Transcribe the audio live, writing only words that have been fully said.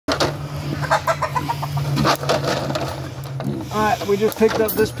Alright, we just picked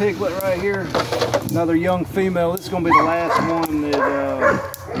up this piglet right here. Another young female. This is going to be the last one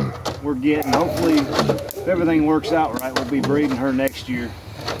that we're getting. Hopefully, if everything works out right, we'll be breeding her next year.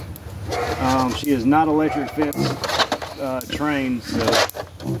 She is not electric fence trained, so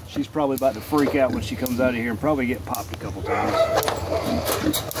she's probably about to freak out when she comes out of here and probably get popped a couple times.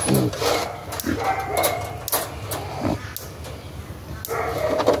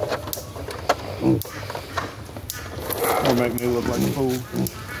 Or make me look like a fool.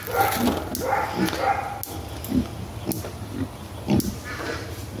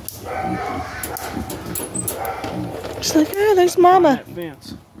 She's like, oh, there's Mama. That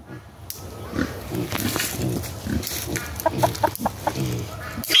fence.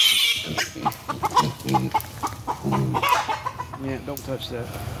 Yeah, don't touch that.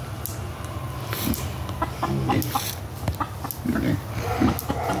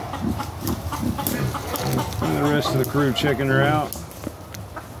 And the rest of the crew checking her out.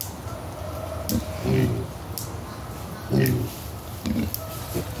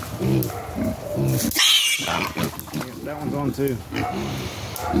 That one's on too.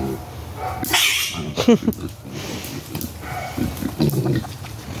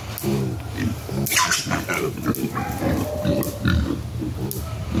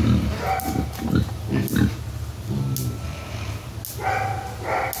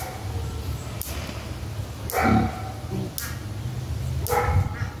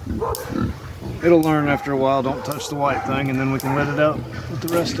 It'll learn after a while, don't touch the white thing, and then we can let it out with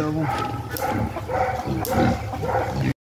the rest of them.